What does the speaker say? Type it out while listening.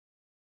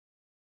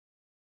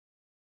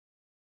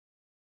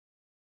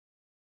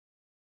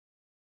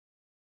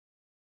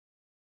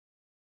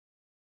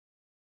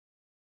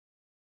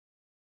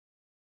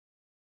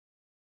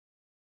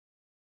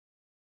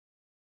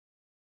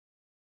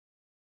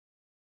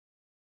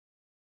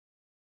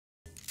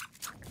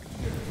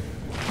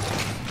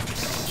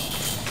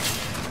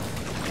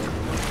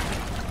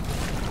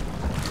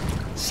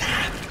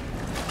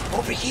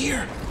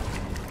here.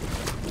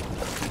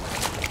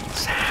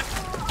 Sam.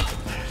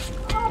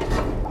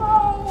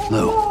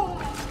 Lou.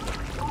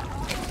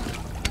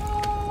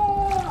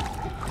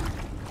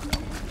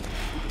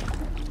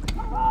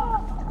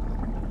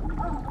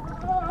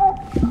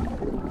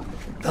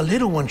 The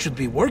little one should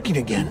be working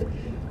again.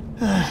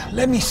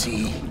 Let me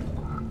see.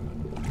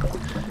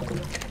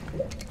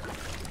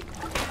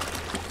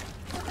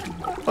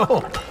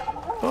 Oh,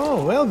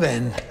 well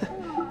then.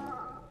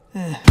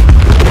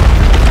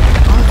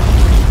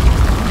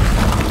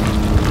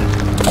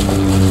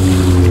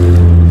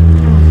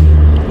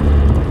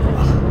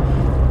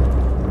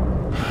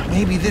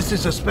 Maybe this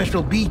is a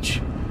special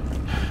beach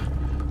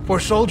for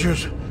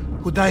soldiers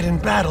who died in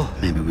battle.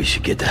 Maybe we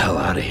should get the hell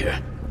out of here.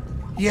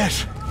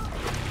 Yes.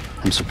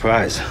 I'm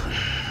surprised.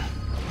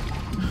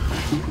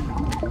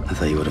 I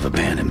thought you would have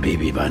abandoned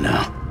BB by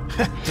now.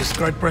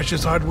 Discard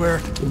precious hardware?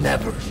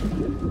 Never.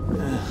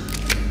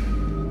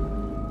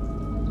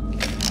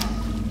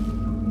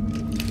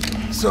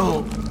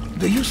 So,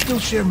 do you still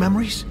share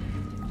memories?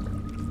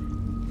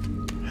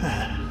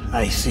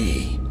 I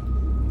see.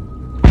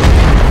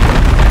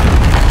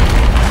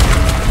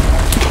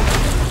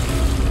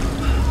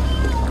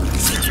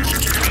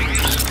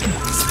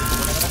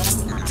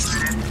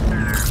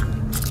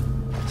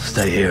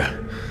 Stay here.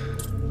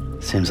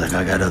 Seems like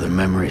I got other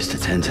memories to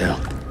tend to.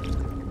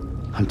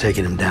 I'm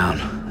taking him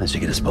down as you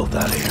get us both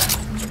out of here.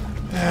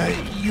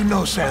 You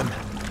know, Sam,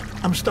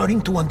 I'm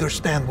starting to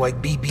understand why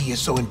BB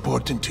is so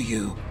important to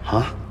you.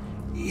 Huh?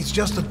 It's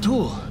just a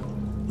tool.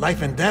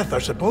 Life and death are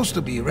supposed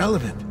to be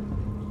irrelevant.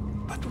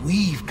 But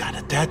we've got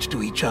attached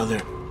to each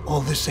other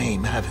all the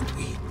same, haven't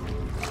we?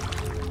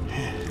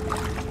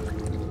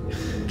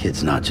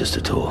 Kid's not just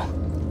a tool.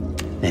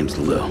 Name's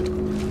Lou.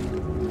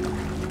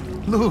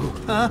 Lou,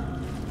 huh?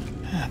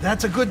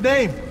 That's a good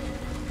name.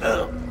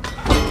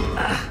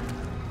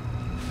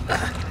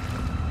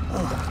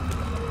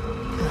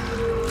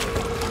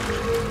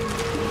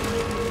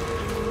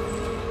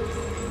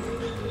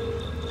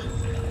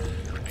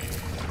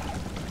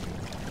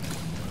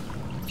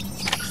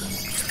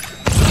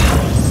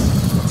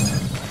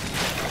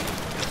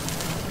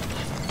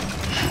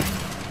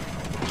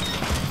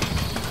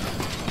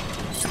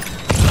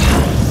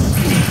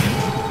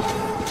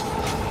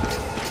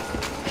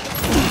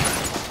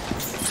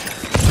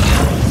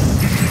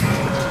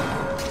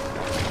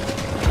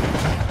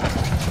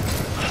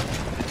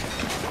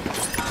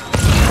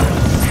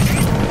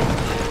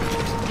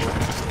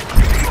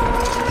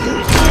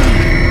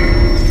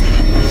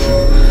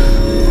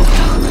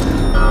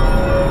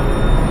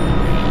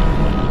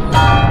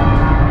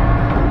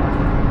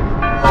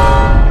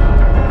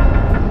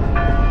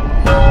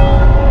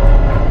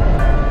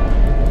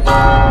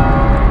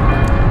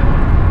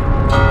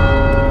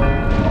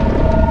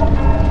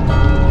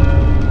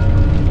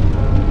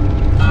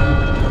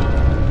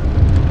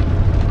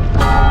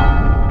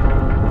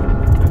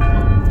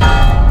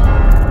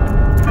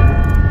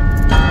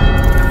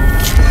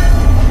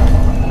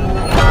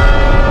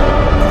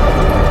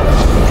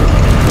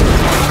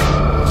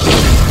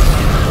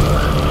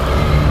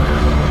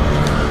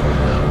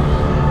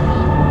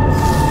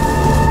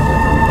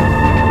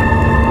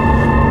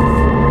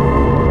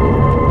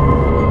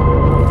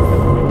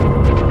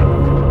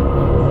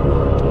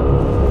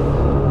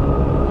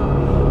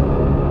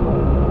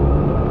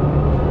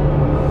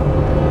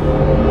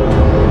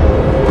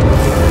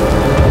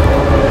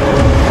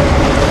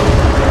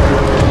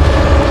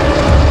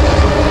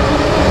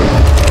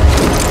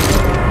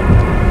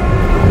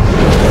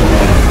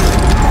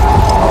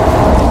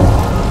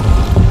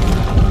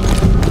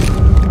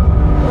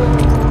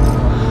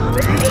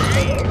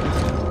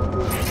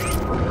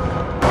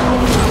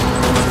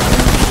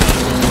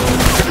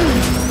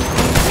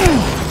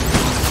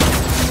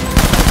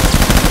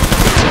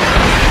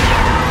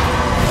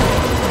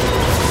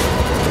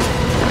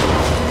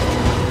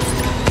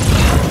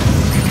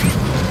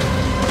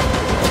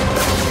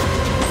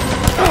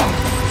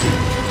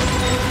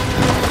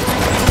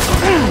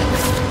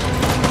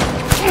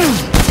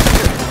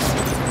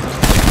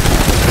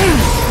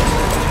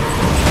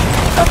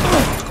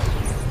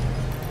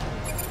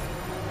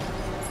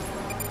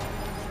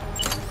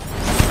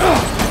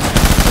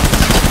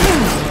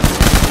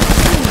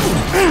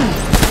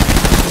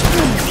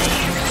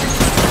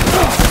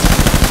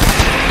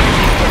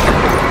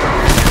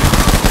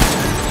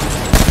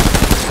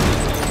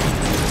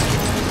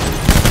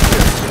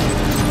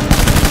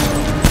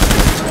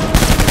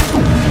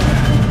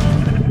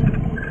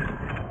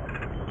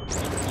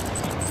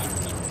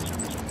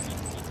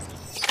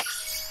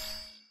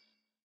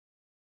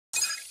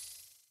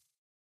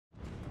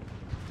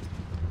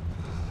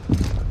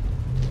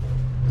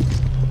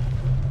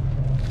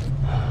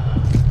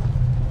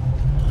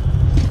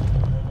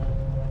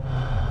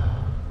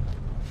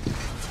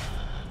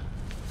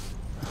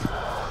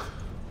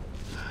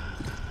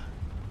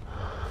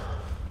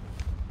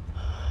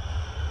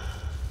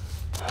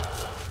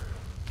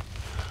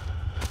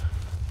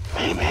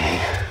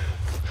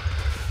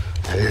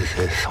 This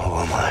is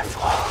all my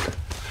fault.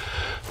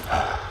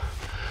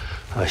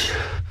 I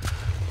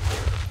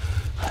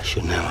I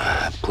should never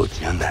have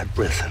put you in that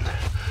prison.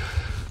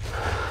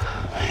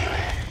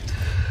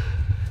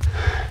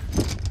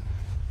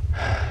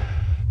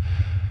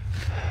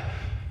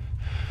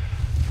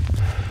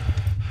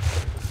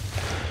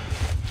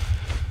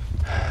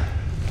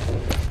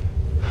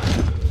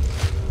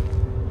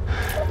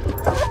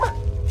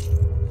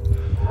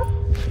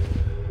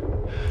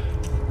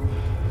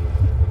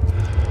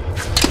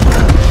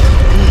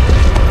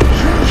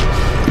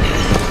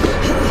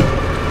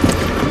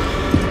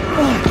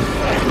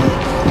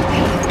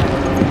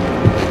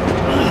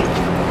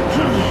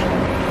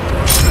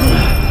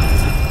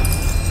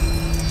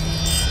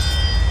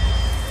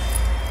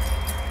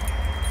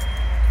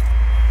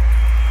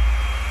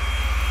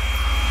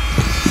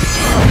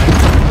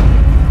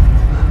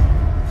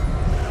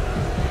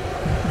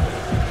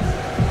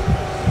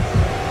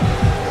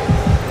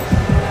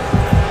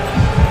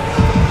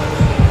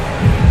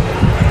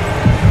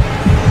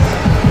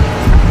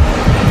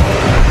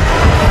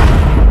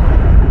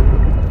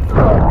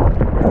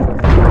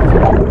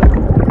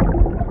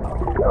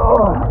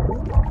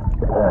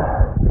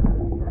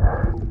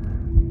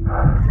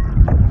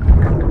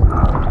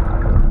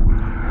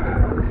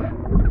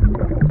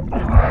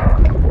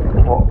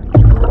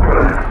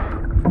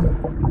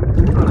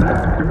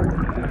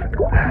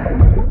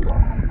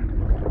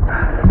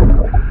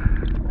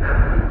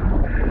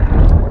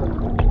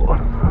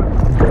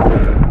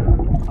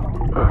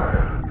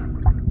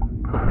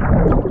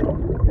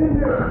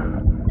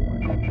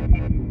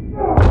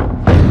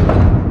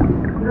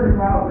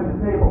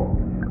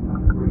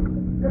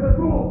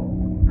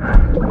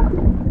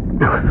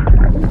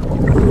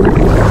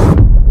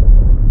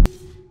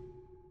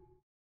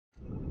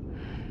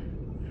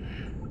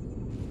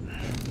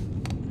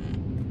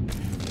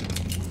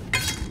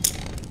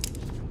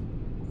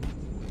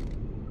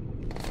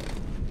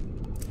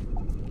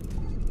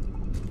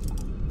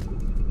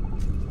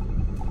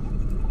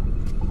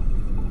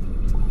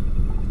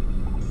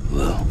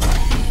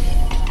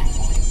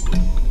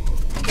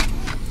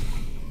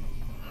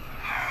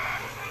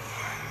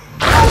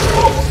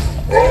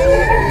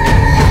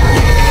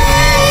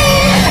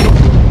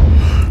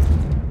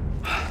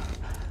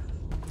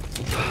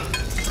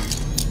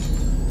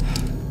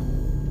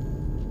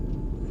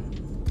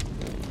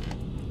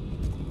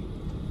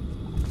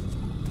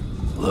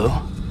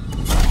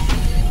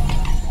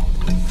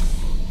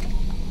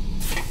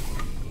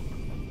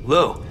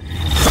 Lou.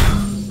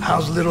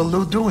 How's little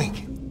Lou doing?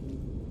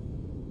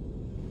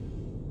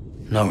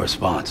 No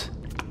response.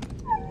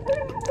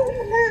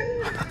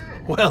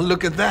 Well,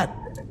 look at that.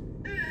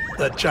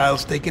 The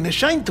child's taking a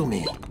shine to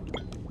me.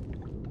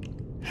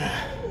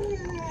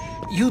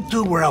 You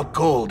two were out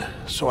cold,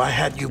 so I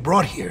had you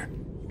brought here.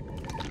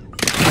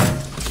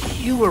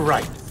 You were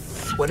right.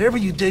 Whatever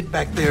you did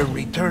back there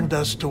returned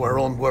us to our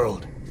own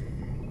world.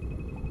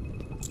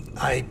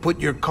 I put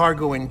your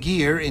cargo and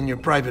gear in your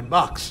private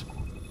box.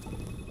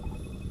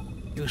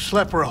 You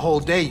slept for a whole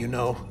day, you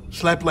know.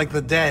 Slept like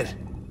the dead.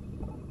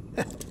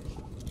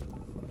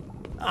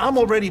 I'm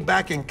already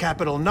back in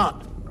Capital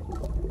Notte.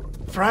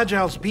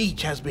 Fragile's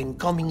beach has been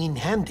coming in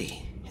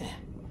handy.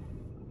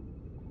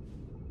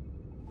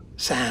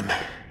 Sam,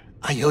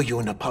 I owe you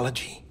an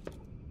apology.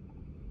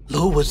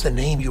 Lou was the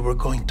name you were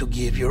going to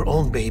give your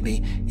own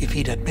baby if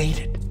he'd had made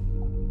it.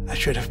 I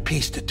should have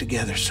pieced it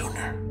together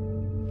sooner.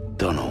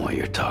 Don't know what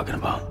you're talking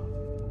about.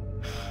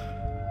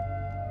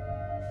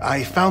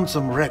 I found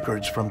some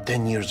records from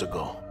 10 years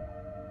ago.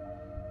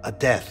 A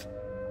death,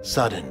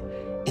 sudden,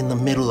 in the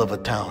middle of a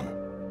town.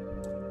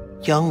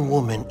 Young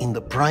woman in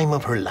the prime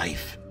of her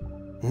life.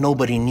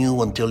 Nobody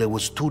knew until it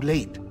was too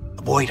late.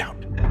 A void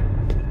out.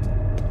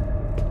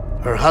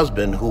 Her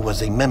husband, who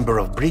was a member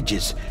of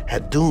Bridges,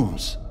 had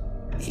dooms.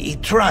 He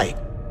tried,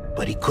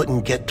 but he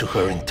couldn't get to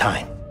her in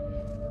time.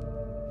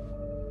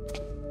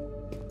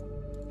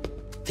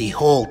 The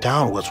whole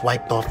town was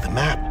wiped off the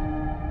map,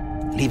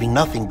 leaving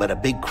nothing but a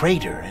big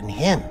crater and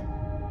him.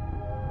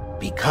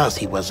 Because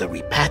he was a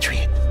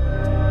repatriate.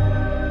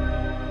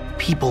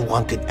 People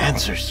wanted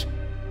answers.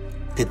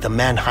 Did the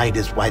man hide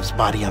his wife's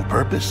body on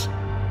purpose?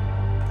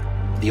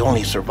 The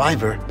only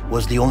survivor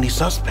was the only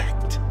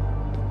suspect.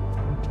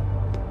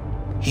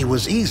 He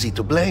was easy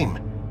to blame,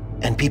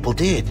 and people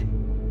did.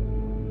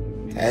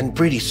 And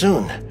pretty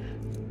soon,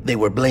 they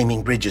were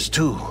blaming Bridges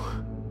too.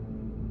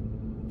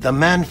 The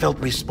man felt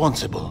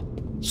responsible,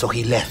 so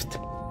he left.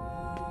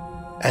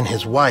 And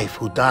his wife,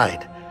 who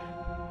died,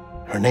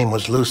 her name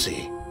was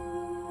Lucy.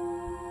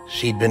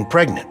 She'd been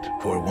pregnant,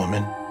 poor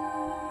woman.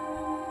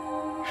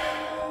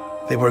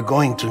 They were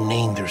going to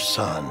name their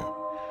son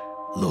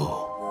Lou.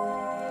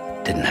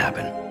 Didn't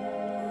happen.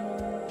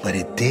 But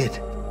it did.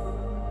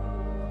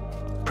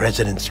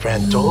 President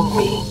Strand told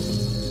me.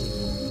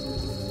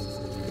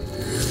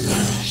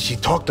 She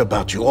talked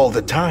about you all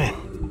the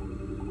time.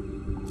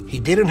 He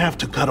didn't have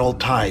to cut all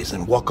ties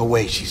and walk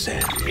away, she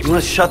said. You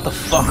wanna shut the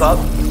fuck up?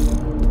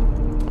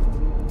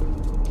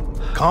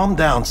 Calm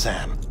down,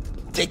 Sam.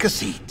 Take a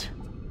seat.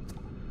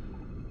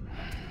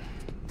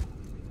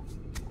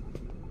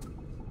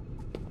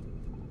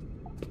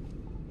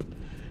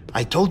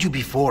 I told you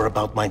before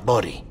about my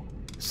body.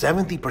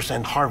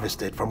 70%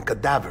 harvested from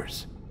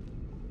cadavers.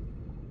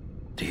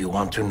 Do you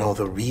want to know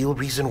the real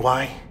reason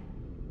why?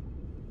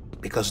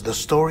 Because the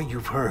story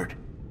you've heard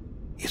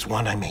is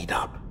one I made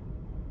up.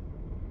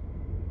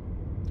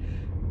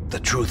 The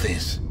truth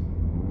is,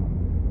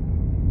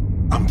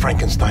 I'm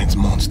Frankenstein's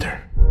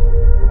monster.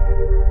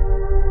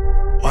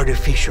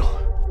 Artificial,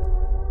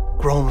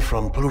 grown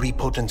from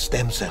pluripotent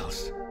stem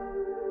cells.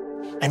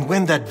 And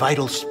when that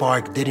vital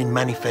spark didn't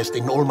manifest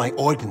in all my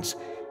organs,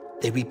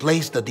 they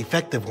replaced the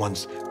defective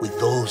ones with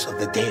those of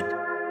the dead.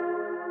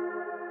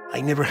 I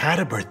never had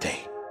a birthday.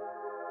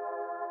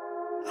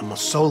 I'm a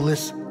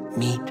soulless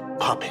meat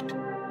puppet.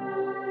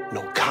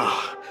 No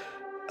ka,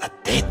 a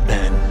dead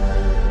man.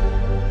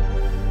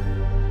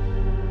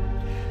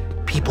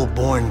 People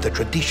born the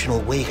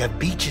traditional way have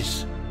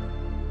beaches.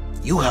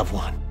 You have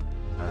one.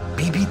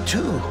 BB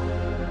too.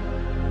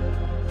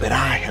 But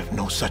I have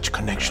no such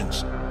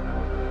connections.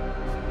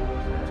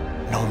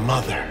 No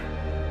mother.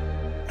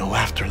 No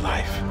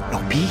afterlife,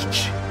 no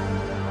beach.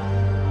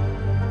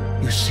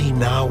 You see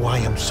now why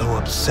I'm so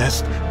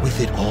obsessed with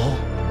it all?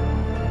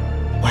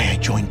 Why I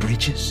joined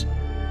Bridges?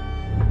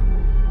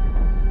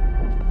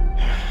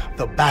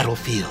 The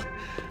battlefield.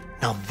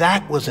 Now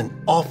that was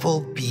an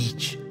awful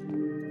beach.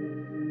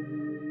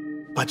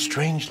 But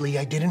strangely,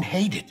 I didn't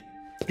hate it,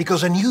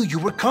 because I knew you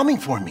were coming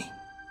for me.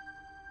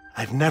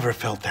 I've never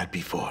felt that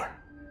before.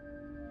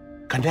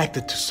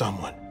 Connected to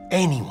someone,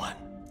 anyone.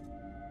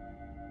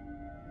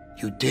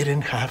 You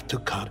didn't have to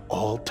cut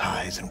all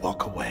ties and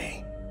walk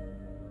away.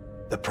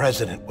 The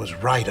president was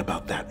right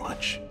about that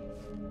much.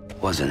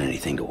 Wasn't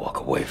anything to walk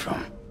away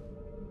from.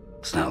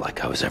 It's not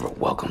like I was ever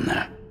welcome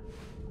there.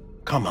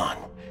 Come on,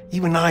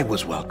 even I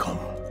was welcome.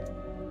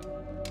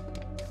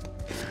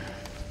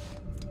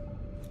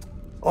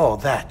 Oh,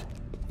 that.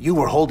 You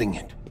were holding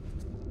it.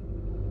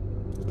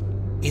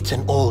 It's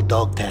an old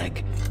dog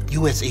tag,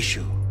 US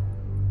issue.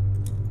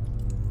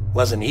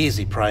 Wasn't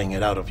easy prying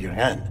it out of your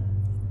hand.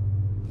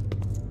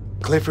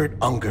 Clifford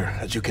Unger,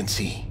 as you can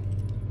see.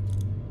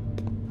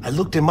 I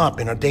looked him up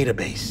in our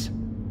database.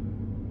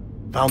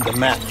 Found a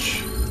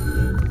match.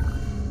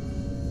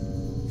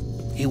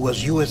 He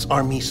was US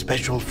Army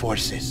Special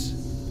Forces.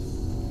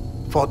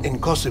 Fought in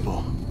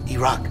Kosovo,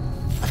 Iraq,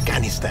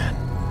 Afghanistan.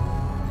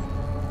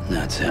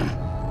 That's him.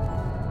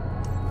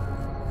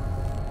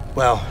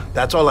 Well,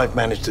 that's all I've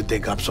managed to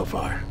dig up so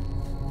far.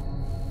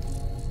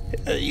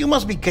 You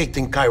must be caked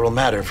in chiral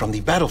matter from the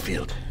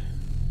battlefield.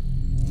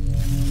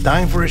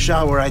 Time for a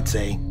shower, I'd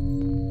say.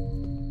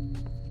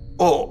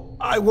 Oh,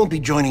 I won't be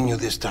joining you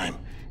this time.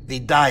 The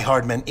Die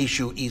Hardman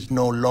issue is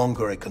no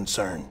longer a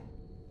concern.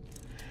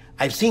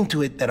 I've seen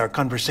to it that our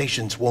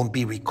conversations won't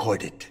be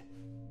recorded.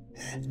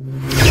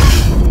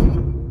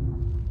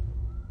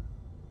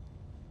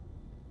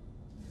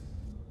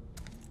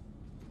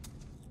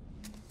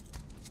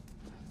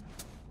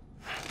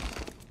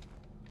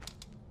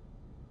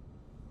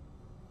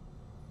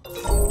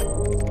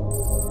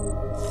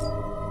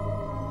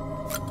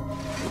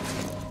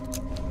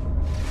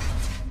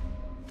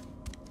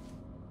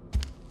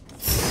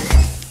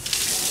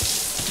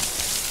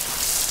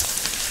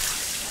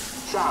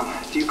 Sam,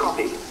 do you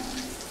copy?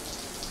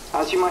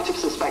 As you might have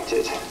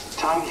suspected,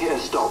 time here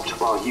stopped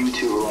while you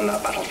two were on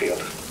that battlefield.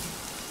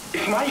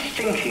 If my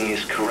thinking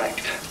is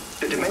correct,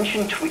 the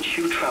dimension to which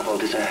you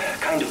traveled is a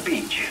kind of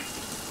beach.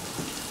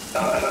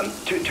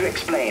 To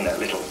explain a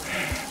little,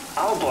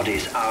 our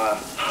bodies, our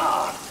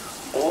ha,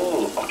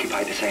 all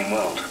occupy the same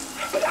world,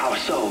 but our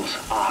souls,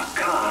 our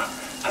ka,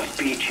 have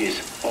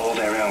beaches all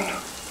their own.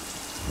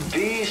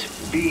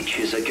 These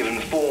beaches are given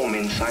form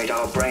inside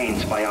our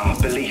brains by our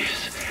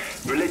beliefs,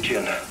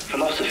 religion,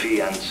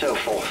 philosophy, and so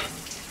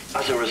forth.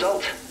 As a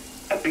result,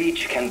 a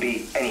beach can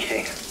be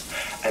anything,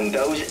 and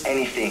those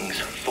anythings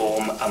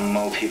form a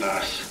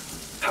multiverse.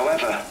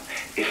 However,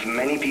 if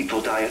many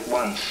people die at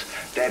once,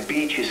 their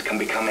beaches can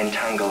become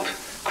entangled,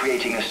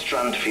 creating a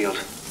strand field.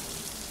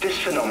 This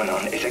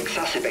phenomenon is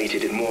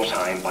exacerbated in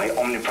wartime by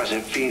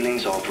omnipresent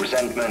feelings of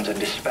resentment and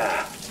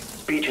despair.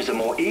 Beaches are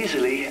more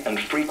easily and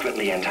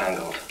frequently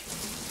entangled.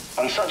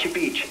 On such a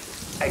beach,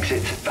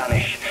 exits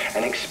vanish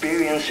and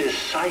experiences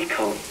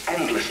cycle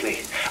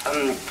endlessly.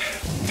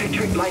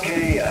 Picture it like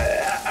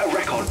a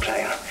record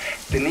player.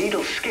 The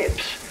needle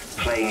skips,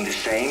 playing the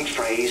same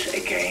phrase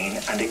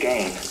again and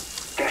again.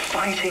 They're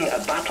fighting a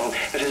battle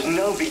that has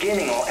no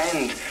beginning or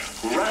end.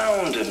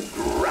 Round and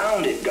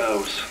round it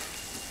goes.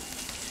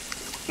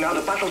 Now,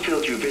 the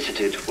battlefield you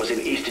visited was in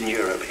Eastern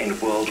Europe in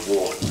World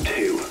War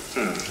II.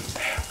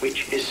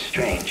 Which is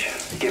strange,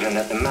 given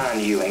that the man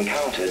you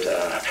encountered,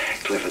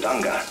 Clifford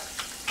Unger,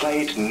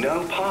 played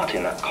no part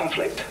in that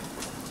conflict.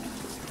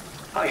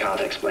 I can't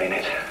explain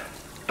it,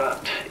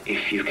 but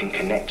if you can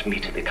connect me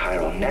to the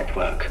chiral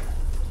network,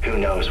 who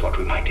knows what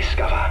we might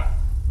discover.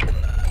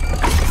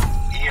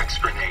 EX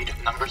grenade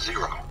number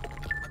 0.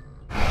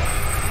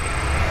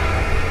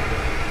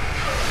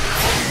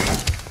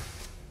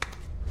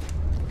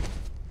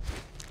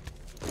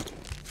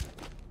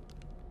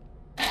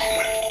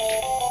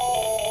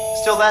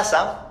 Still there,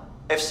 Sam?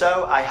 If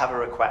so, I have a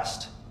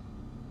request.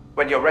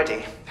 When you're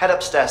ready, head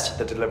upstairs to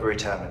the delivery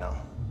terminal.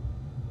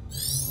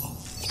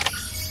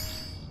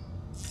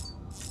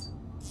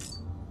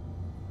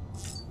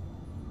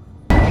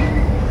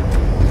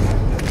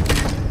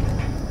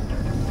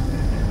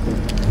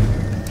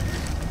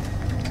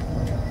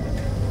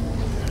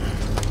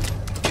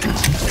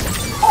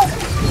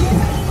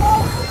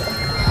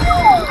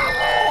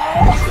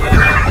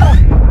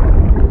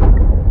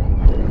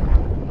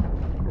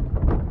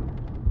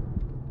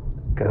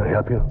 Can I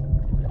help you?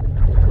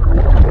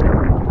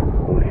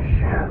 Holy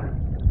shit.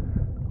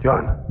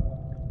 John,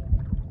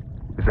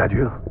 is that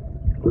you?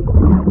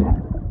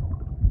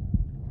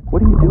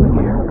 What are you doing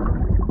here?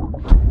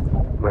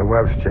 My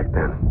wife's checked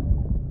in.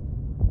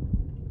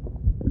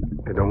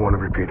 I don't want to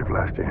repeat of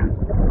last year.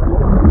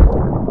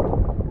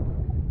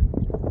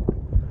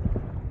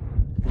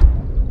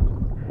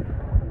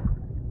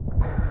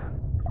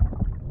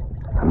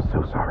 I'm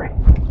so sorry.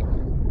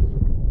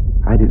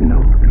 I didn't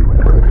know you were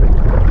perfect.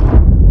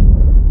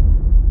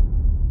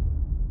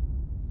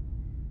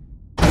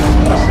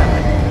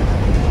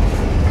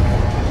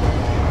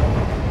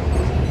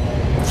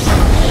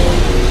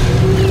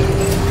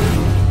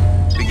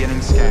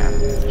 Beginning scan.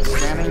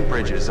 Scanning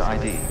bridges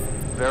ID.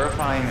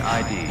 Verifying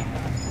ID.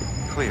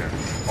 Clear.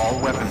 All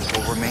weapons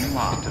will remain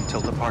locked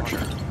until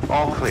departure.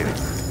 All clear.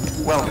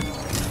 Welcome.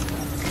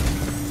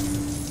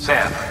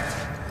 Sam,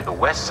 the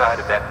west side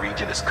of that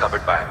region is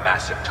covered by a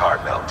massive tar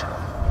belt.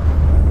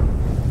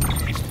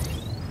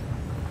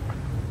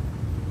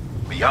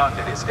 Beyond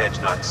it is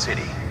Edgenut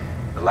City,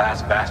 the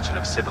last bastion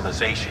of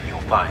civilization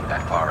you'll find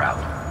that far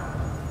out.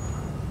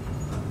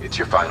 It's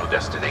your final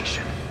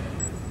destination.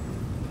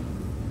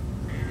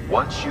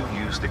 Once you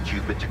use the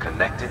Cupid to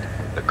connect it,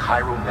 the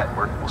chiral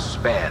network will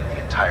span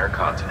the entire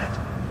continent.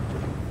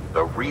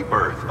 The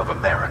rebirth of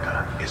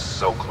America is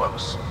so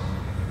close.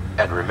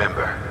 And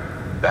remember,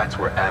 that's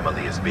where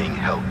Amelie is being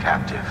held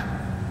captive.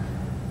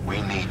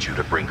 We need you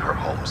to bring her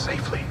home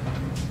safely.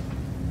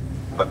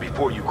 But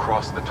before you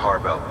cross the tar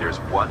belt, there's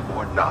one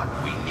more knot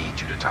we need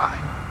you to tie.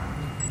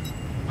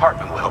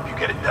 Hartman will help you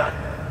get it done.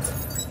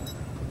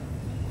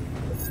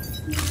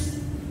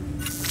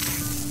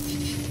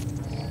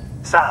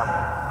 Sam,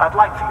 I'd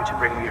like for you to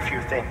bring me a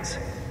few things.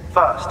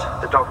 First,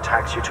 the dog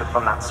tags you took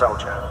from that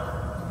soldier.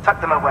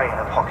 Tuck them away in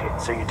a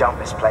pocket so you don't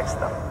misplace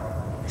them.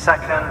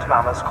 Second,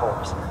 Mama's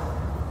corpse.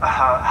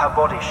 Her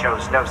body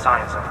shows no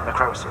signs of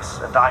necrosis,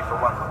 and I, for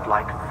one, would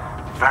like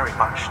very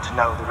much to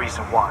know the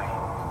reason why.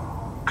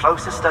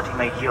 Closer study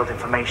may yield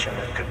information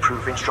that could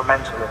prove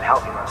instrumental in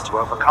helping us to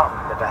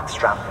overcome the Death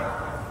Stranding.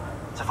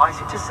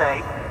 Suffice it to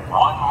say, 1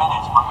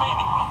 minute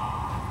remaining.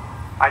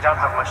 I don't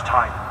have much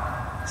time.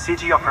 See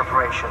to your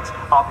preparations.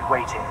 I'll be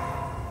waiting.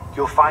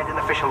 You'll find an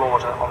official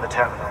order on the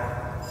terminal.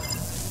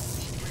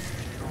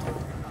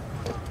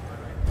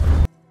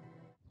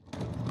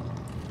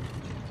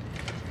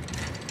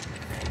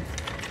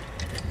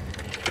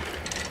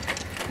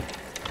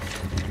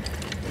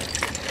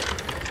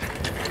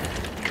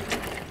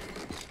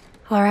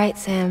 All right,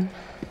 Sam.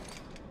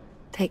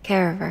 Take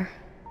care of her.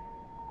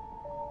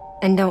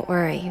 And don't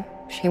worry,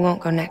 she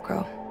won't go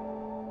necro.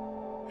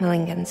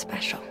 Millingan's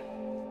special.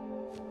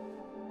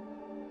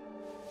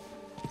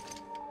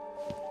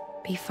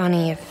 Be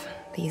funny if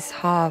these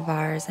Ha of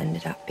ours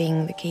ended up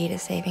being the key to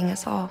saving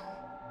us all.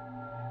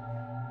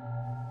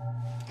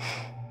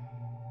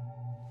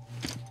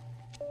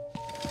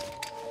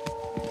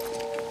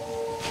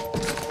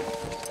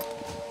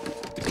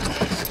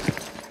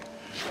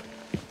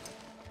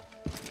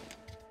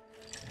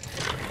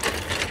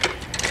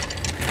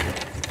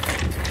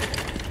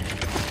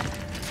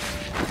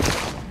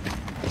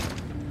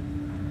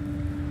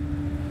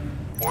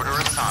 Order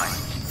assigned.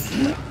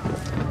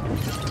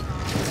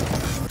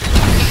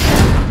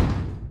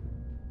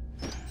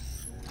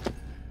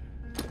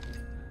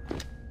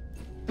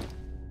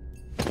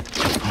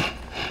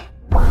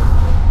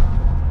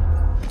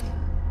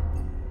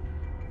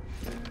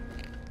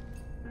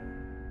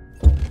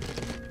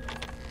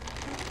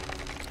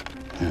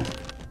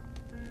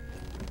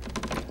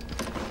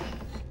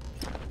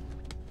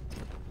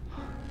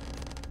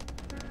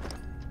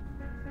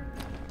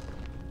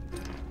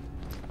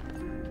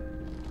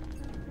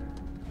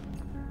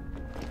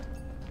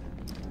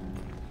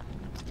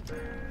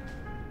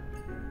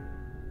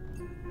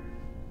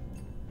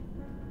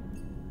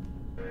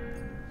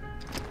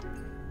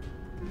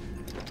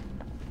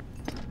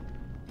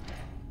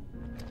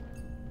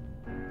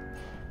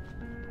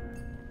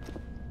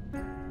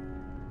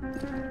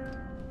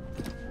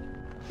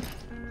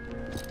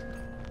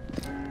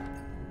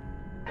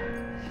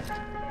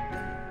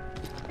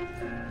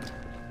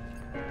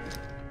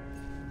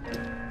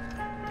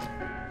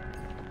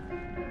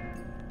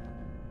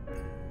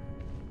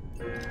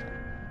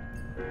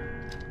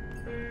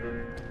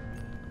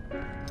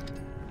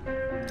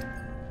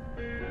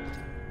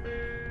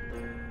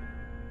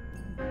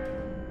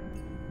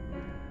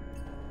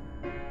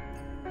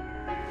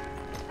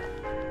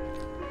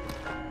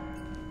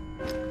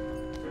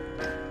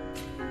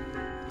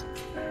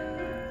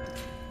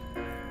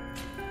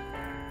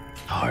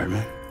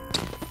 Hartman.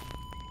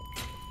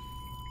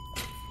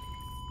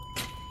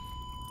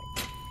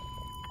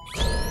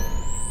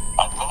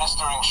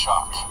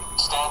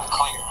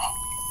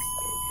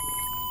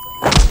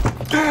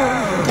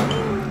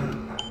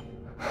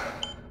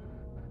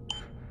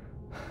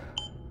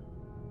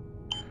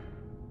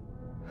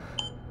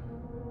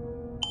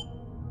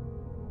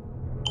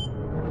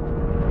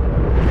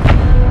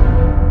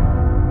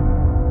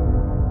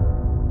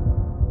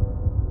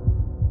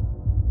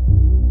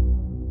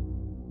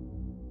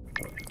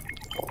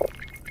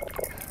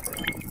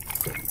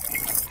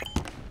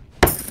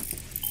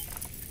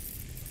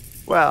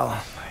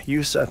 Well,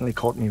 you certainly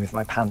caught me with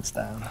my pants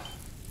down.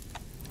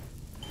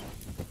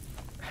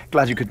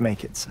 Glad you could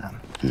make it,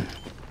 Sam.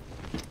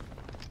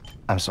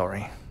 I'm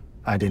sorry.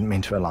 I didn't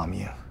mean to alarm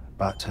you,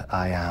 but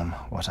I am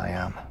what I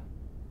am.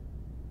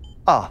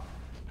 Ah,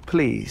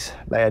 please,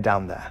 lay her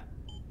down there.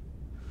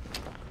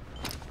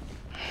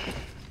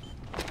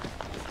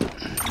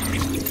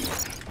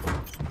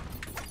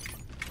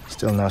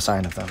 Still no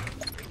sign of them.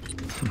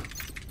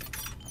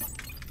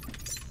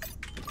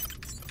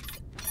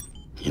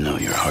 You know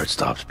your heart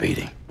stops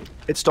beating.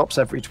 It stops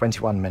every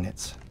 21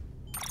 minutes.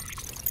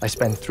 I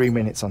spend 3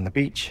 minutes on the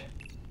beach,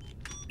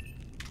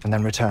 and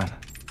then return.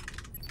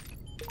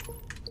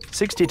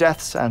 60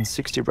 deaths and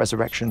 60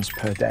 resurrections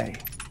per day.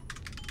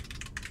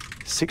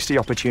 60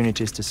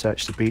 opportunities to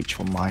search the beach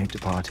for my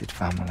departed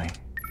family.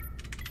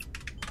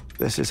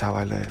 This is how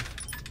I live.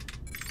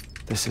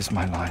 This is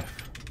my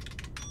life.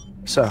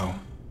 So,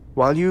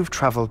 while you've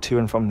traveled to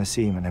and from the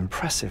seam an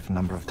impressive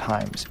number of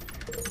times,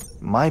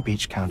 my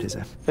beach count is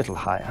a little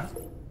higher.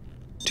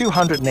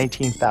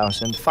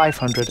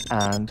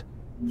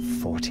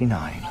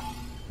 218,549.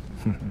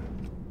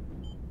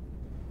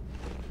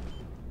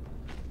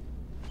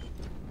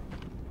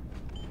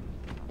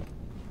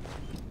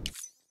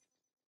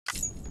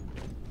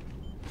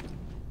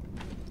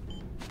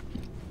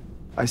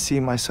 I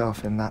see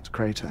myself in that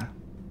crater.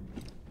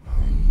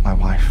 My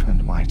wife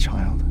and my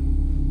child.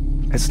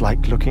 It's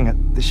like looking at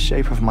the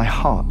shape of my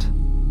heart.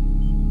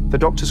 The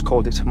doctors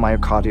called it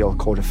myocardial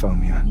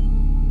chordophobia.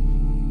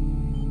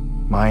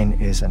 Mine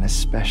is an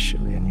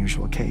especially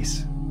unusual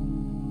case.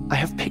 I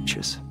have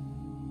pictures.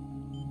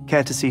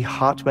 Care to see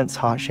Hartmann's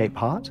heart-shaped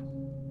heart?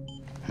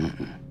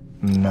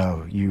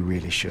 No, you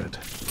really should.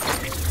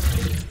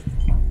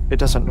 It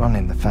doesn't run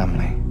in the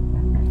family.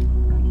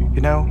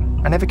 You know,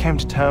 I never came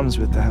to terms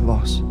with their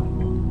loss.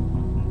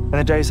 In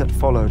the days that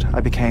followed, I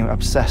became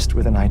obsessed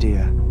with an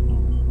idea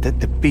that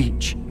the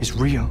beach is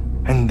real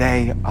and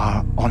they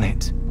are on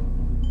it.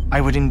 I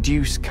would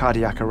induce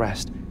cardiac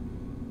arrest,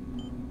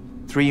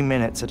 3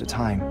 minutes at a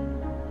time,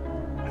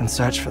 and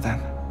search for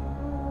them,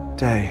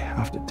 day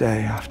after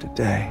day after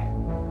day.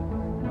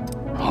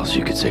 Also,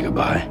 you could say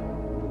goodbye.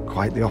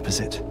 Quite the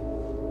opposite.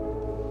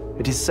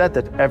 It is said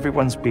that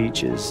everyone's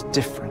beach is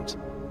different.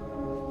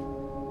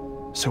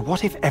 So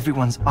what if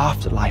everyone's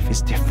afterlife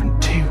is different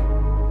too?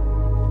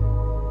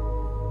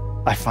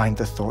 I find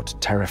the thought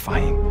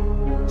terrifying,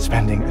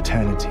 spending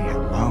eternity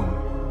alone,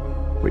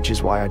 which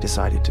is why I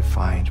decided to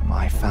find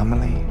my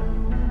family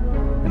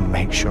and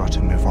make sure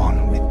to move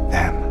on with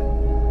them.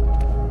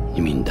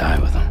 You mean die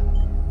with them?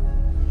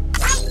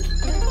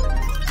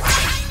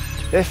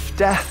 If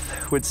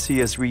death would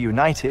see us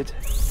reunited,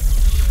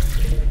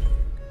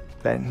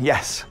 then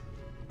yes.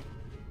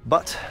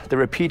 But the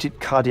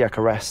repeated cardiac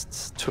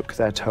arrests took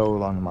their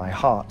toll on my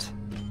heart.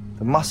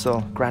 The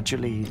muscle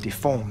gradually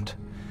deformed.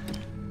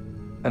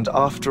 And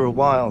after a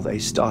while, they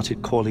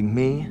started calling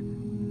me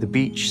the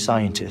beach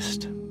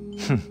scientist.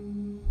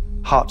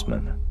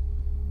 Hartmann.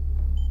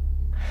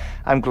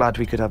 I'm glad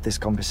we could have this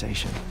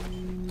conversation.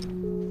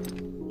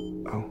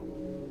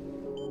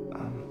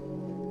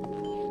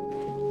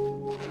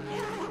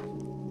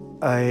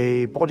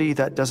 A body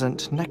that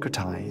doesn't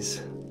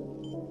necrotize.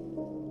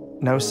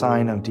 No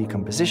sign of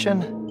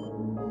decomposition.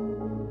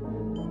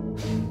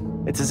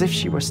 It's as if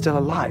she were still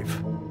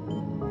alive.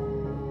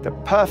 The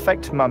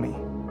perfect mummy.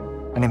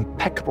 An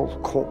impeccable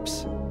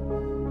corpse.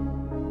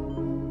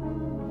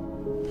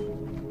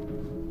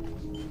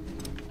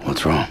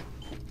 What's wrong?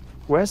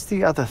 Where's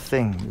the other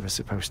thing you were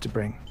supposed to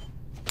bring?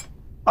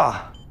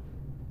 Ah,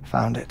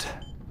 found it.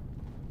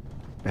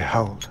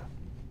 Behold.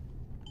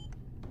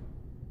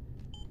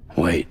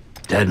 Wait,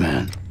 dead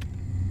man.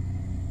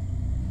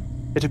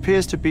 It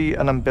appears to be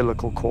an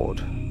umbilical cord.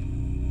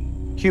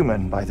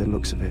 Human by the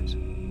looks of it,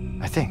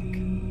 I think.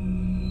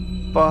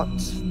 But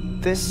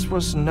this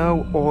was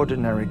no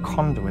ordinary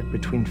conduit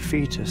between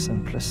fetus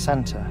and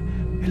placenta.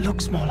 It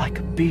looks more like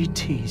a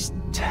BT's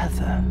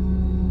tether.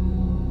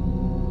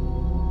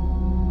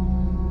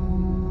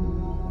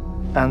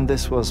 And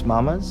this was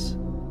Mama's?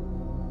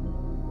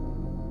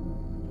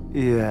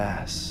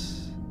 Yes.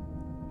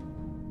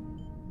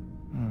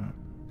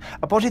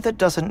 A body that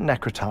doesn't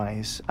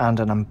necrotize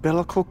and an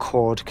umbilical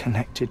cord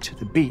connected to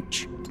the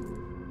beach.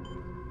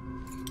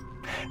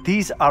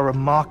 These are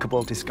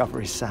remarkable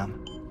discoveries, Sam.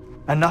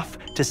 Enough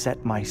to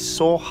set my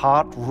sore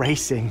heart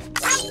racing. 5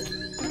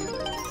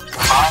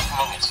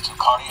 minutes to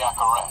cardiac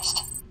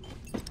arrest.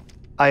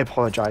 I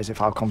apologize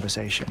if our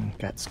conversation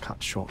gets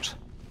cut short.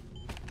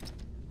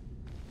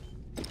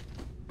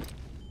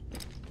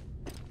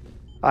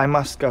 I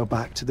must go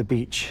back to the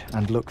beach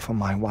and look for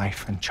my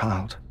wife and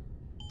child.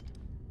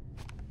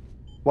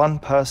 One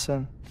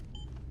person,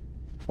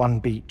 one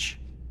beach.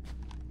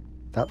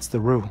 That's the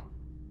rule.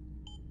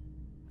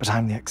 But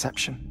I'm the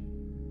exception.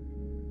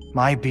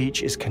 My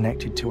beach is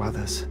connected to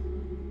others,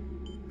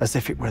 as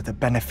if it were the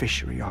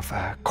beneficiary of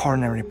a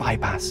coronary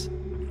bypass.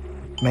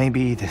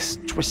 Maybe this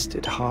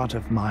twisted heart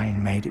of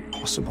mine made it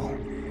possible.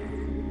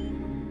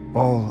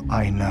 All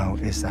I know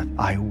is that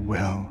I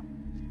will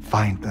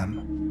find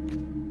them.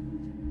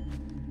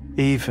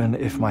 even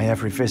if my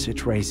every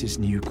visit raises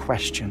new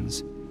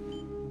questions.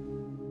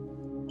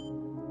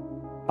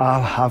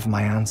 I'll have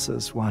my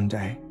answers one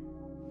day.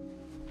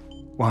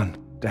 One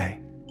day.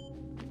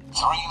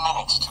 3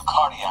 minutes to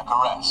cardiac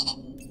arrest.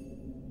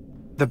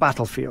 The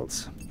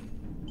battlefields.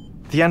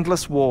 The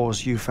endless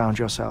wars you found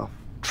yourself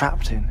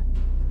trapped in.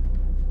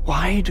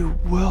 Why do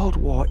World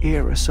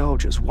War-era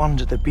soldiers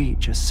wander the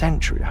beach a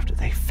century after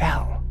they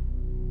fell?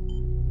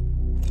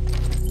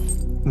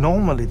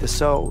 Normally the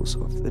souls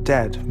of the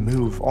dead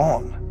move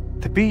on.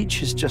 The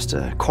beach is just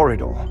a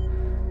corridor,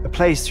 a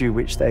place through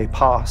which they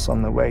pass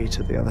on the way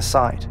to the other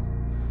side.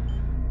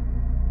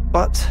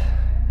 But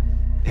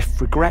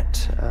if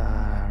regret,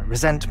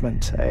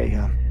 resentment,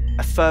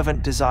 a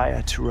fervent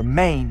desire to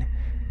remain,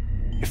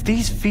 if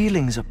these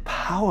feelings are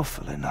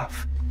powerful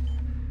enough,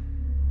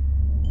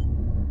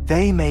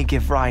 they may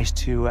give rise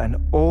to an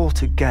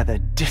altogether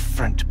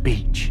different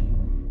beach,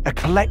 a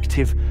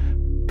collective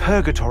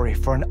purgatory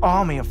for an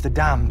army of the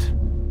damned.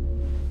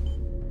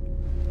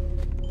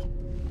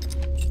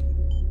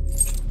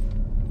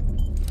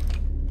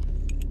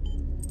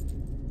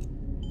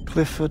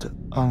 Clifford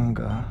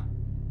Unger.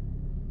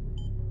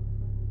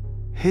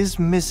 His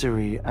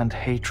misery and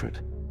hatred,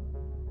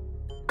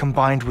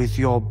 combined with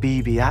your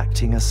BB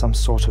acting as some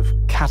sort of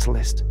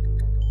catalyst,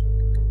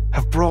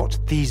 have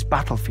brought these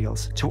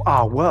battlefields to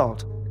our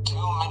world. 2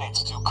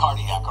 minutes to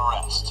cardiac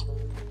arrest.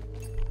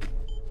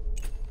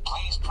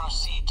 Please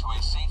proceed to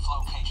a safe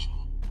location.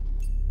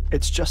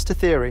 It's just a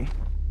theory.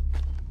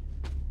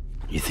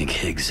 You think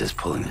Higgs is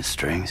pulling the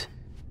strings?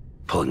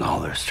 Pulling all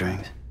their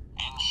strings?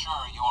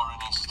 Ensure you are in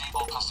a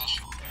stable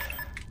position.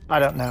 I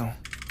don't know.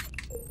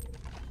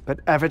 But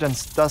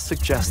evidence does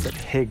suggest that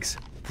Higgs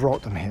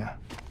brought them here.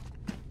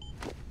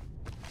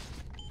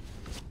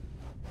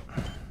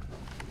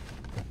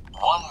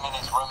 1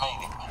 minute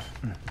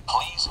remaining.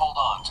 Please hold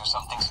on to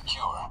something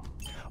secure.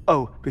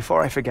 Oh,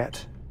 before I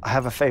forget, I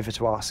have a favor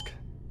to ask.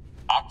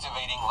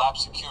 Activating lab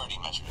security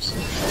measures.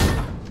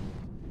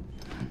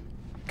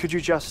 Could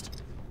you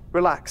just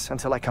relax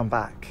until I come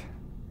back?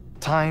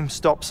 Time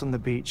stops on the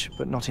beach,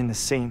 but not in the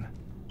scene.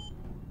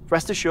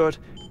 Rest assured,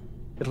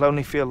 it'll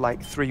only feel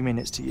like 3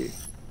 minutes to you.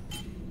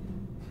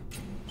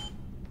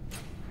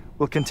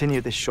 We'll continue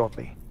this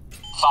shortly.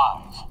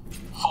 5,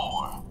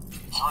 4,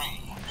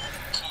 3,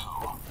 2,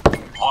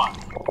 1.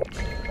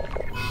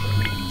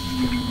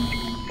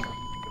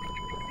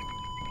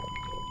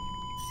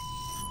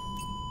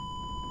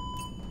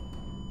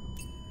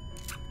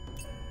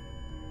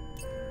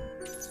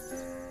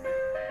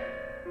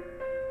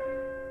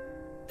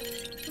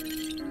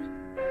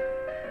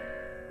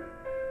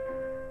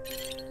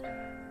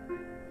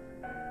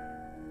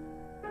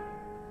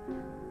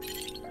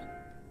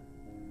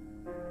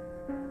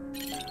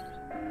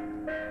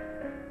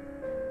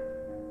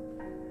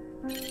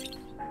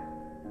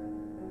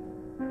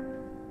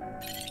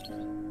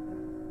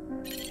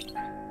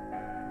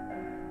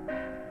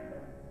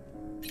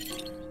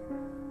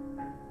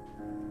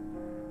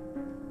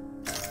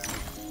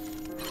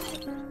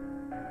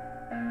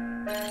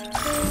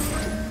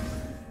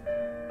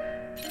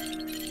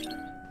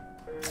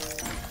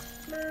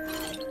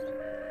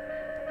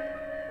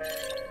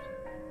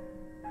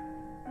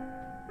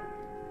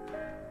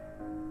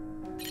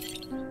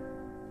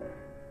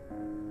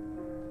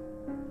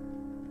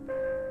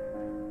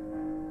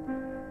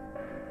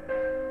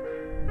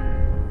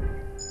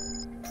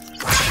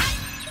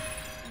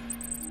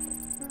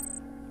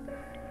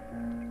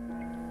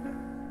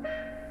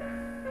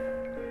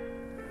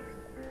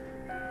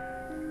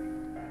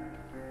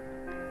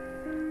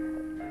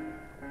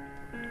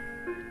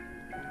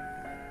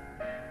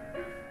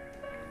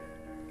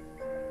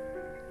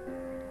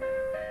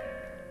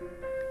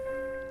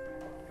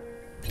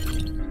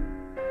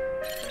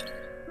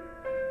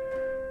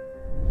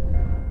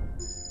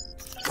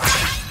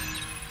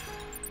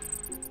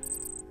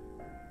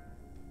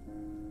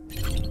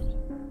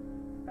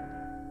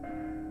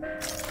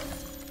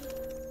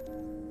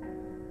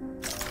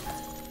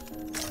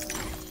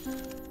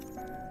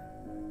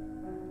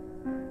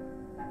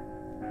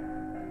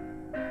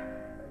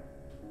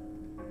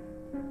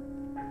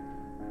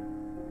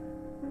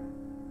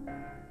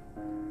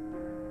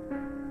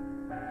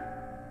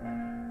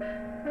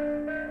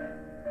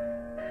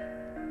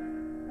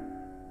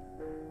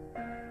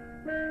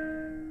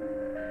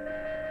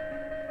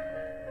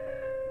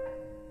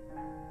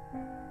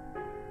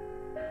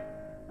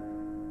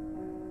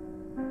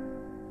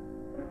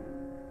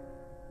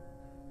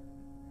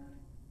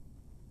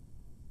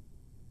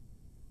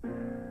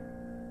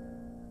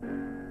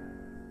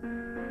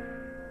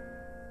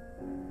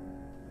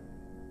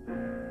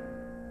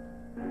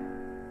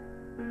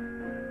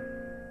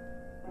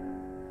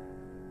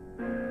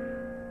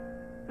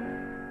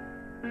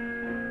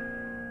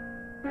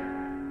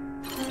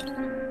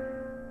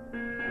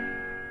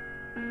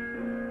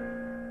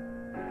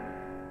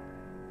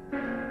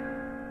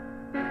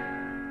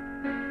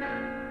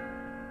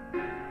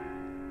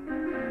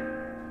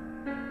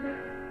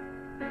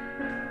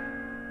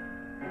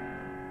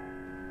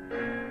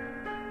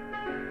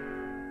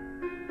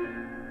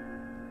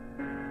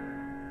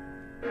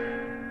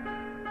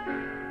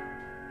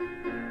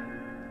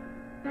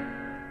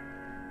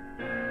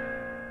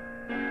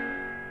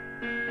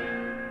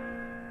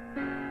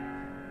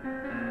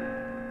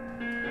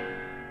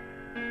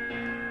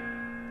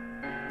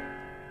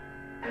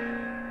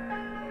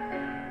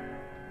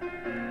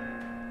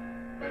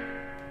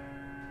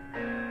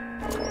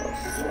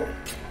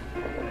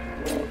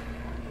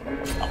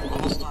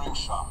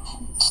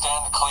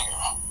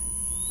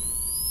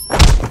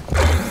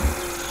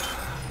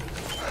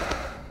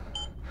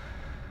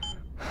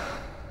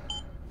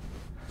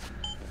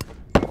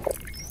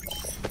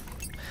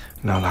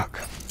 No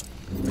luck.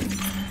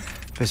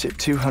 Visit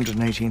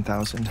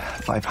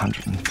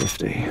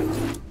 218,550.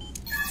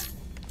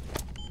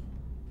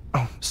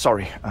 Oh,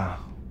 sorry.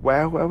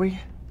 Where were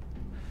we?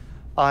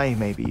 I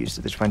may be used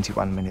to the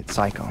 21-minute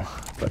cycle,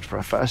 but for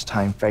a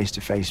first-time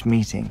face-to-face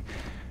meeting,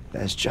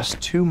 there's just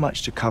too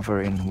much to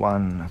cover in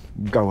one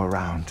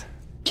go-around.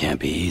 Can't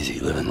be easy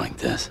living like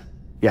this.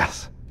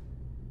 Yes.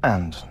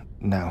 And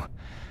no.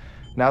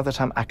 Now that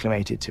I'm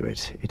acclimated to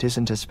it, it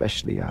isn't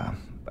especially,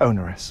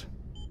 onerous.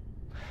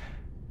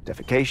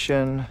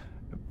 Defecation,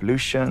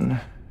 ablution,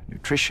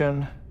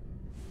 nutrition.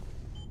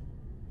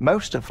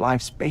 Most of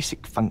life's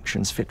basic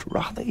functions fit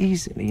rather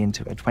easily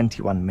into a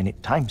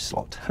 21-minute time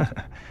slot.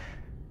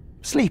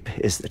 Sleep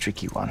is the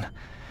tricky one.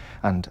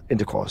 And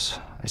intercourse,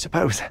 I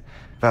suppose.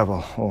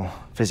 Verbal or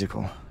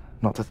physical.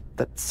 Not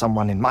that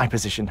someone in my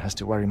position has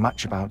to worry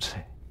much about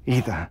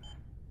either.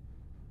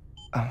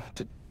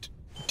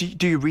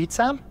 Do you read,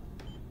 Sam?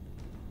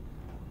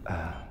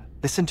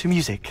 Listen to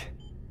music.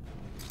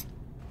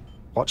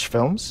 Watch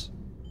films?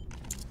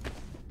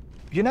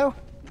 You know,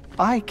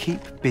 I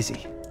keep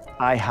busy.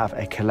 I have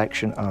a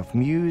collection of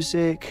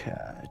music,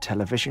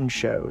 television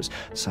shows,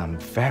 some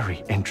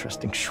very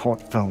interesting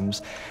short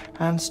films,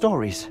 and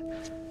stories.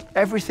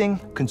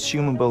 Everything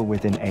consumable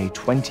within a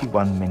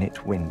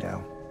 21-minute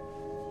window.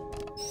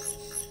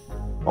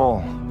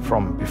 All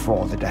from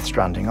before the Death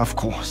Stranding, of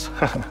course.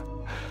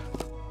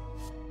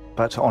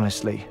 But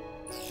honestly,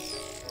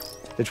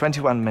 the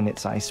 21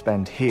 minutes I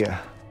spend here,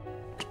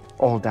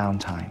 all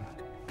downtime,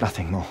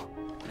 nothing more.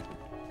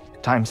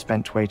 Time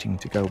spent waiting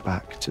to go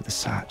back to the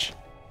search.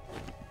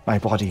 My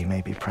body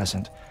may be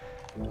present,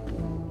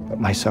 but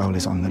my soul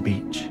is on the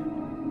beach.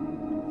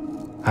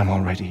 I'm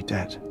already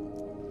dead.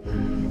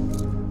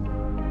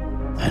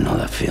 I know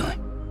that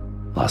feeling.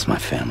 Lost my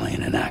family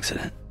in an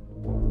accident.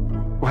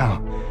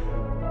 Well,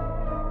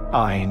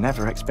 I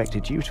never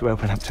expected you to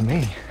open up to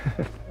me.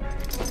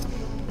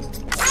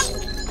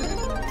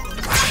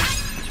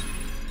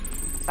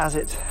 As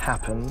it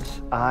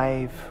happens,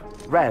 I've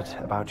read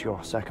about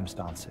your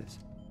circumstances.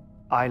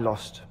 I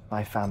lost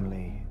my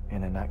family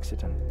in an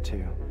accident,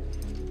 too.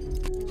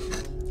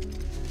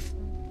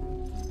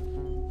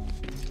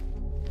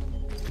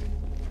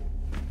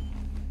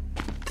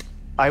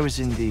 I was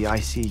in the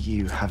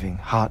ICU having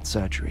heart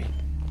surgery,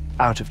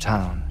 out of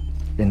town,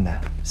 in the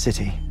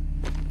city.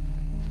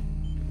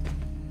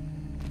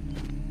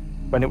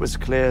 When it was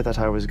clear that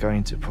I was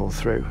going to pull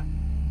through,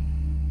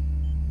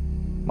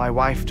 my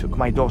wife took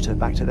my daughter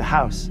back to the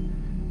house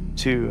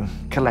to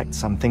collect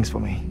some things for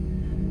me.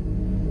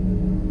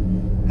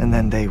 And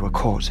then they were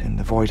caught in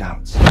the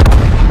void-outs.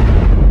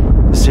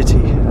 The city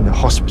and the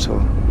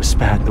hospital were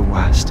spared the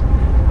worst,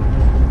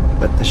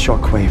 but the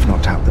shockwave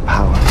knocked out the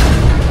power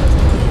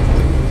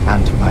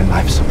and my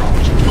life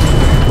support.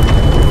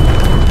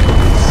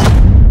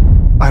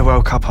 I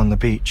woke up on the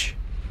beach.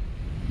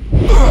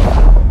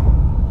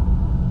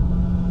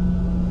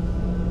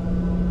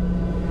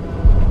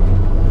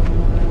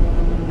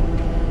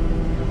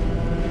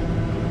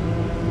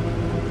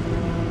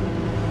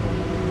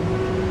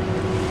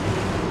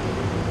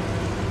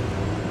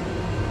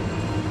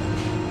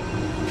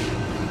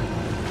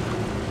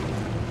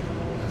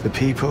 The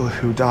people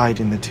who died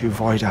in the two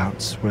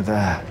void-outs were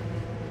there.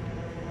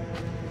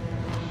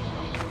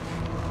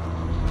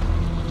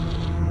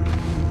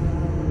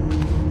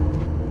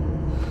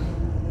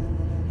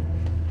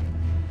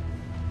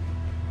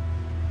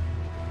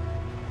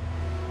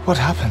 What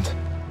happened?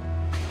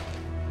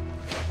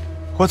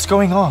 What's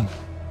going on?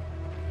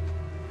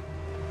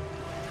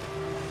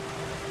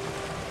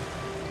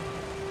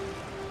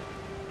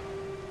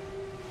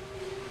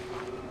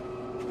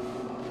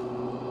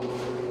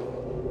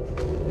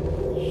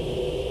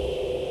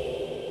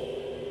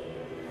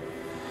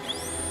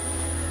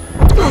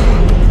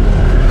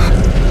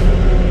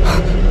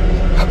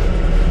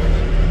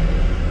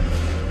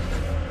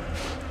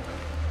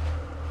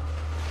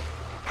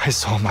 I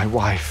saw my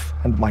wife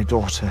and my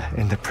daughter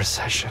in the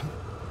procession.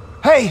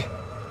 Hey!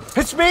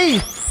 It's me!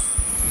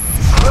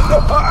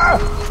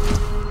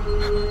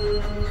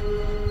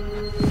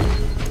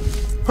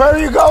 Where are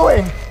you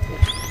going?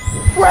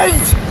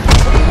 Wait!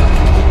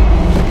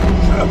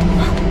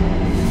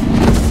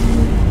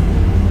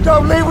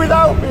 Don't leave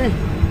without me!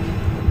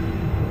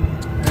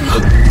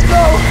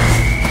 No!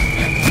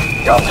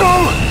 Don't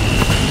go!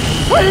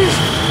 Please,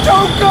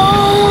 don't go!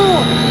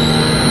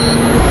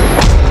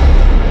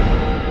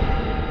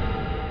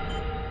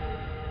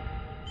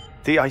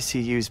 The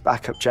ICU's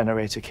backup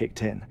generator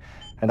kicked in,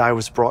 and I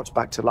was brought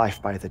back to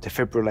life by the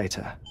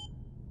defibrillator.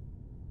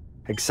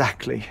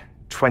 Exactly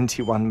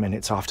 21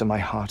 minutes after my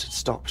heart had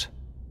stopped.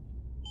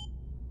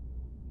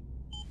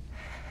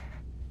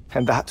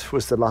 And that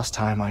was the last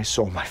time I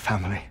saw my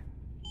family.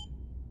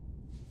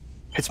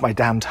 It's my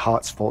damned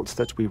heart's fault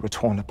that we were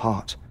torn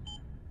apart,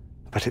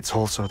 but it's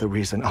also the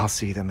reason I'll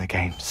see them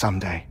again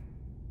someday.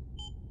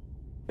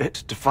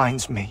 It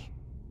defines me.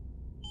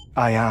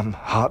 I am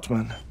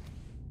Hartman.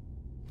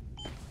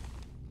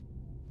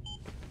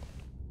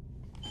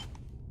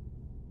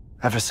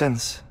 Ever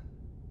since,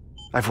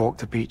 I've walked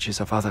the beaches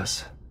of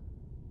others,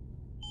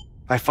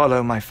 I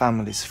follow my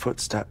family's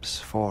footsteps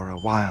for a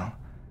while,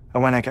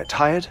 and when I get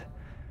tired,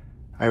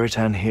 I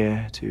return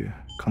here to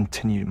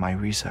continue my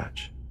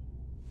research.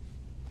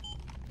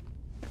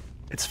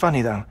 It's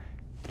funny though,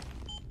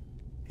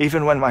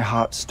 even when my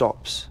heart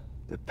stops,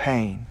 the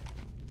pain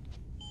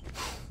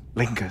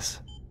lingers.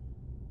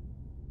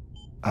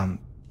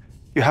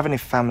 You have any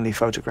family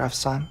photographs,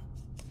 Sam?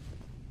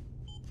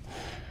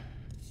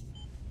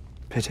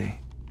 Pity.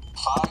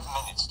 5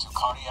 minutes to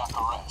cardiac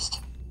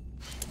arrest.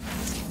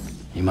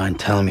 You mind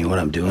telling me what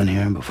I'm doing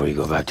here before you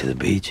go back to the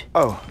beach?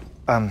 Oh,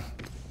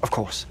 of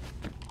course.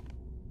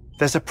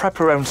 There's a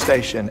prep-your-own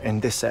station in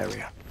this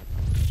area.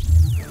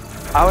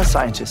 Our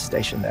scientists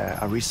stationed there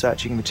are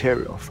researching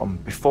material from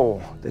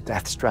before the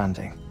Death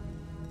Stranding.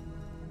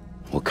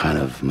 What kind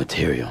of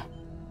material?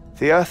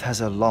 The Earth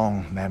has a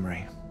long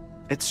memory.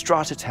 It's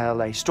trying to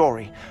tell a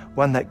story,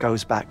 one that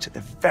goes back to the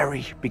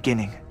very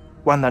beginning,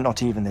 one that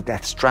not even the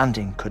Death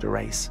Stranding could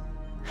erase.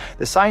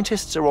 The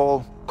scientists are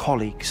all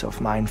colleagues of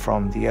mine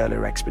from the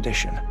earlier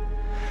expedition.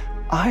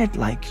 I'd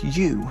like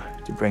you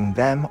to bring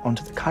them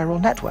onto the chiral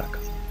network.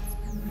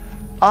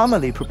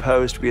 Amelie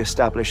proposed we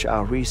establish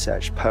our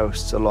research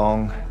posts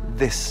along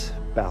this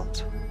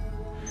belt.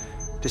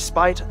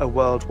 Despite a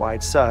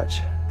worldwide search,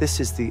 this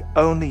is the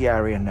only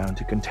area known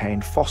to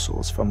contain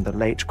fossils from the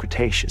late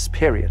Cretaceous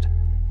period,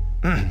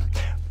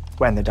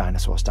 when the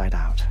dinosaurs died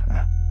out.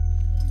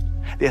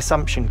 The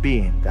assumption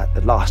being that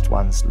the last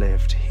ones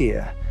lived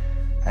here,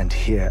 and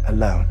here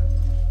alone.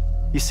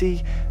 You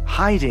see,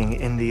 hiding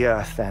in the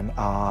Earth then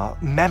are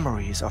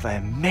memories of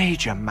a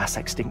major mass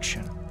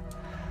extinction.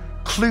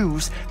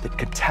 Clues that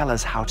could tell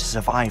us how to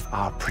survive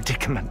our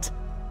predicament.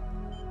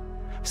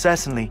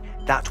 Certainly,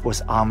 that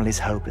was Amelie's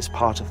hope as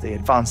part of the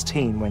advanced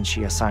team when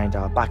she assigned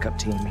our backup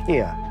team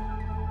here.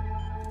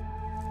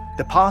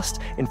 The past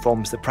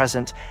informs the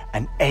present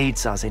and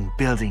aids us in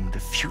building the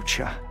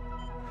future.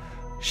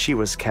 She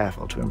was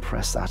careful to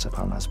impress that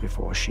upon us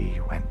before she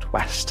went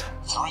west.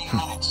 3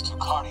 minutes to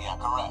cardiac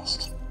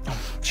arrest. Oh,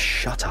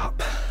 shut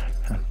up.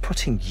 I'm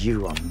putting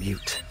you on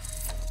mute.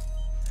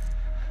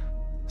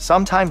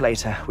 Sometime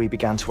later, we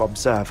began to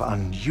observe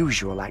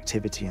unusual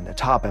activity in the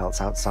tar belts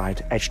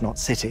outside Notte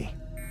City.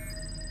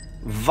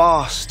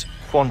 Vast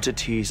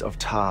quantities of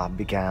tar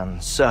began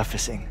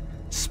surfacing,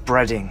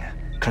 spreading,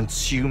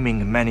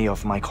 consuming many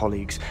of my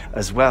colleagues,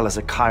 as well as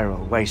a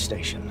chiral way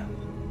station.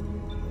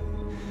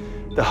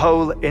 The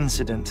whole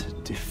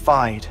incident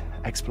defied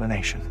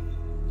explanation.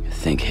 You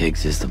think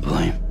Higgs is to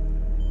blame?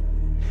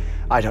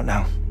 I don't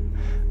know,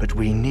 but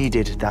we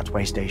needed that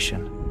way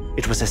station.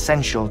 It was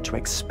essential to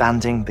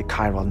expanding the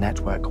chiral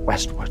network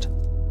westward.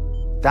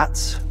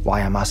 That's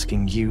why I'm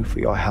asking you for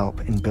your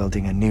help in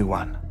building a new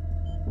one.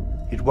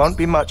 It won't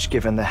be much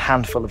given the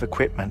handful of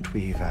equipment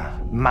we've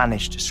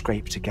managed to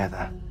scrape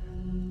together.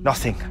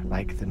 Nothing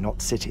like the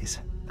Notte cities,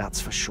 that's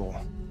for sure.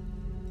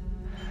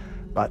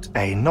 But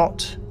a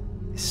Notte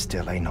is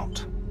still a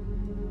Notte.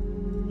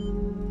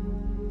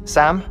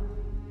 Sam,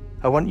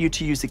 I want you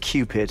to use the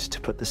Cupid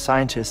to put the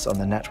scientists on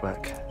the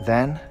network,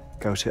 then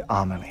go to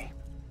Amelie.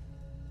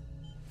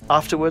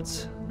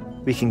 Afterwards,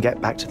 we can get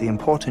back to the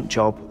important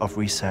job of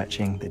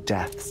researching the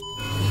deaths.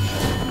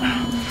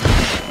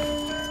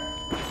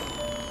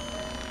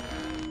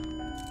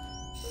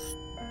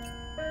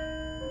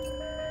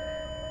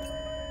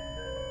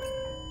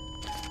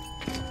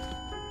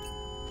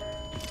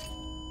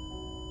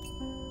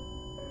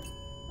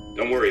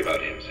 Don't worry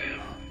about him, Sam.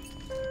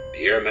 The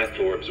air mat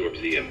floor absorbs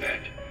the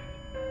impact.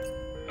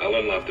 I'll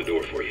unlock the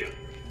door for you.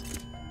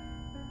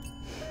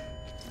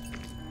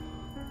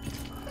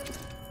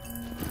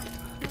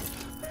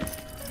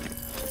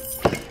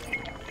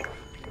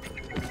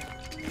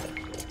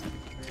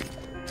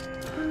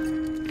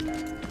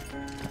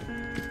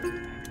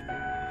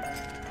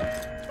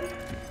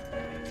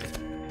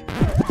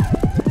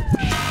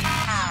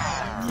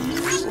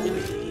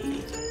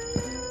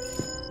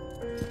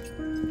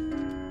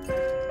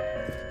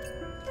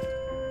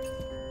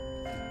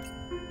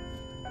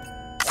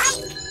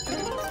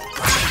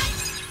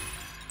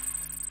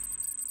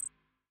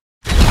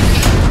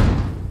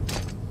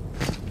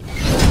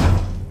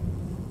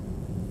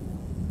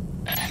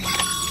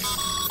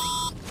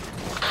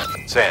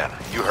 Sam,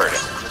 you heard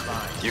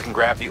him. You can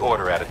grab the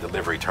order at a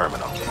delivery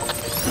terminal.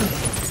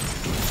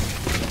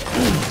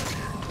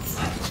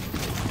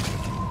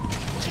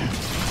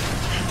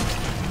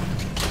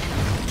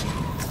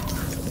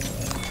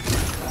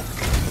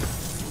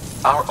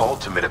 Our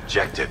ultimate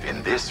objective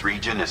in this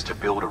region is to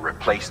build a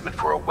replacement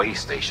for a way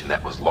station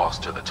that was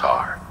lost to the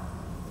tar.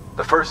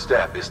 The first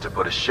step is to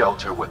put a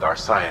shelter with our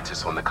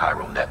scientists on the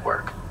chiral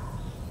network.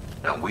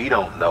 Now, we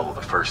don't know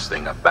the first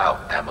thing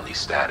about Amelie's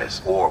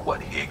status or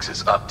what Higgs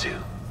is up to.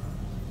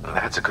 Now,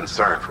 that's a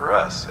concern for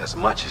us as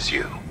much as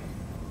you.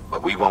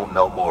 But we won't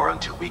know more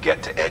until we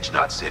get to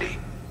Notte City.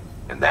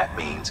 And that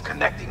means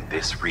connecting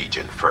this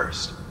region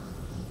first.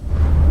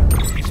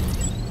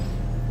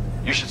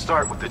 You should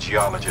start with the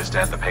geologist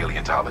and the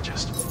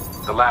paleontologist.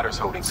 The latter's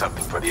holding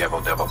something for the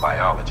Evo Devil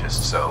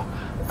biologist, so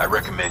I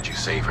recommend you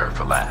save her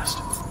for last.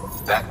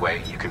 That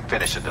way, you can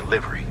finish a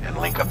delivery and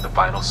link up the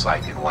final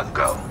site in one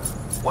go.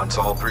 Once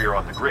all three are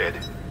on the grid,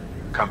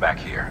 come back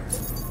here.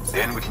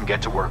 Then we can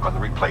get to work on the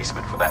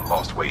replacement for that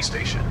lost way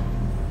station.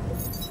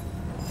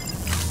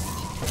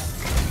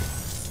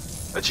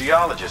 A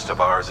geologist of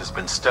ours has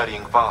been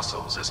studying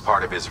fossils as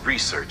part of his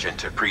research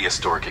into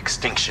prehistoric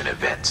extinction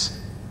events.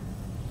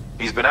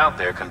 He's been out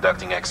there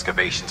conducting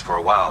excavations for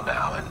a while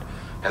now and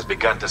has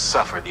begun to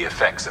suffer the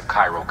effects of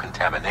chiral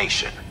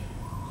contamination.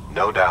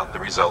 No doubt the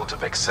result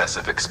of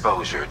excessive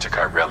exposure to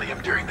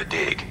chiralium during the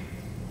dig.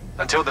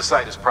 Until the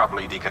site is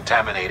properly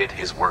decontaminated,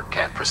 his work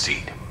can't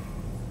proceed.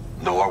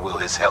 Nor will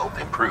his health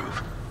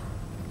improve.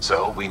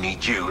 So we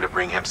need you to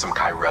bring him some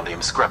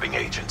chiralium scrubbing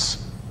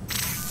agents.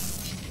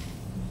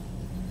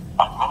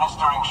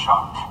 Administering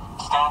shock.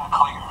 Stand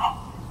clear.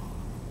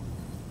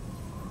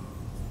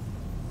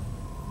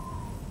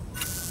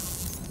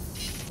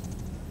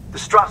 The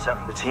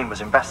stratum the team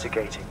was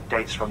investigating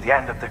dates from the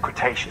end of the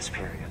Cretaceous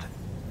period,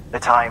 the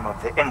time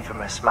of the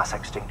infamous mass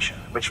extinction,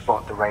 which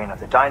brought the reign of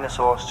the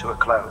dinosaurs to a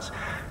close,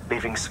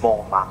 leaving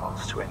small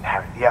mammals to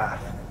inherit the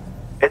Earth.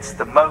 It's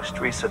the most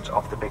recent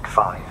of the Big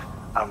Five,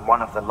 and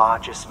one of the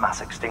largest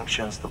mass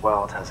extinctions the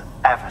world has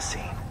ever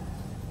seen.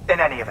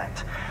 In any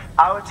event,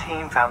 our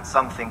team found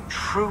something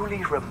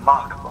truly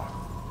remarkable.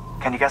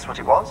 Can you guess what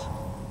it was?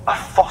 A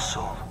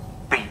fossil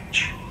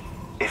beach.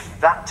 If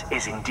that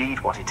is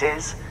indeed what it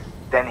is,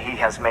 then he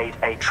has made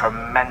a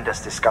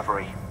tremendous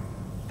discovery.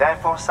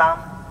 Therefore, Sam,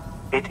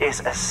 it is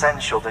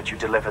essential that you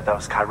deliver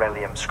those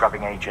chiralium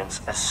scrubbing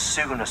agents as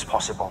soon as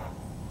possible.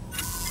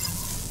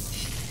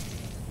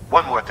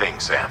 One more thing,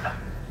 Sam.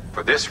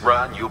 For this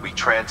run, you'll be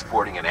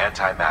transporting an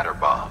antimatter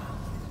bomb.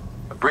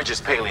 A Bridges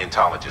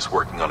paleontologist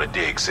working on a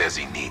dig says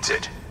he needs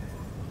it.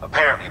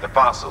 Apparently, the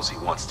fossils he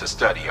wants to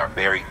study are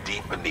buried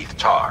deep beneath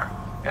tar,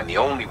 and the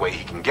only way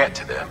he can get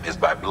to them is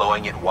by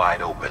blowing it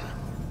wide open.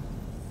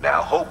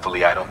 Now,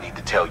 hopefully I don't need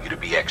to tell you to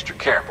be extra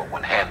careful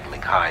when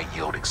handling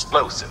high-yield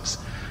explosives,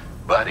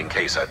 but in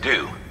case I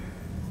do,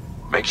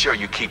 make sure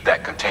you keep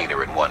that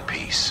container in one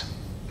piece,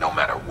 no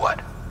matter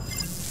what.